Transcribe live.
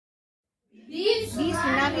Be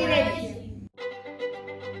tsunami ready.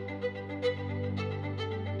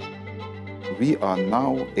 We are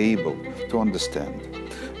now able to understand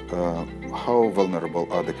how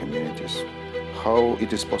vulnerable are the communities, how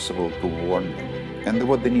it is possible to warn them, and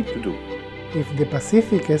what they need to do. If the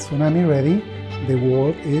Pacific is tsunami ready, the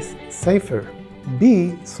world is safer.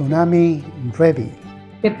 Be tsunami ready.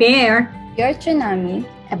 Prepare your tsunami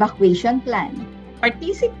evacuation plan.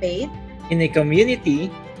 Participate in a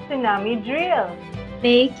community tsunami drill.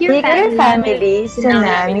 Make your family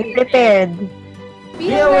tsunami prepared.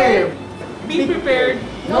 Be aware, be prepared,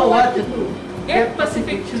 know what to do. Get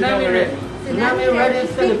Pacific Tsunami Ready. Tsunami Ready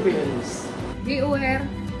Philippines. Be aware,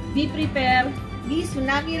 be prepared, be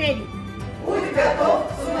tsunami ready.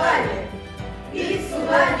 Tsunami. Be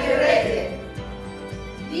tsunami ready.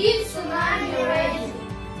 Be tsunami ready.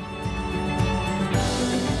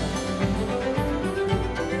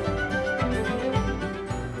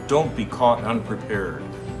 Don't be caught unprepared.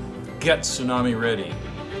 Get tsunami ready.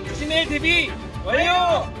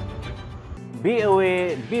 Be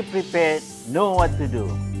aware, be prepared, know what to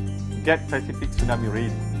do. Get Pacific Tsunami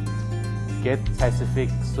Ready. Get Pacific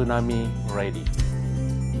Tsunami Ready.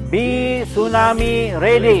 Be Tsunami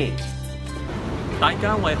Ready. 大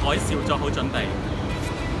家為海嘯作好準備。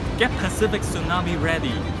Get Pacific Tsunami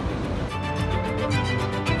Ready.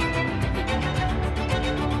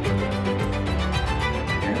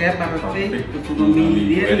 Get Pacific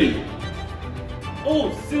Tsunami Ready. Oh,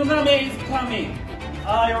 tsunami is coming.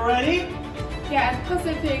 Are you ready? Get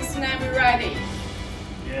Pacific Tsunami Ready.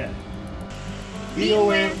 Yeah. Be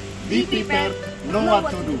aware, be prepared, know what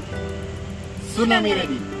to do. Tsunami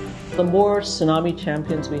ready. The more tsunami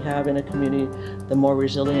champions we have in a community, the more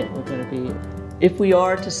resilient we're going to be. If we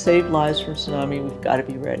are to save lives from tsunami, we've got to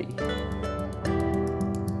be ready.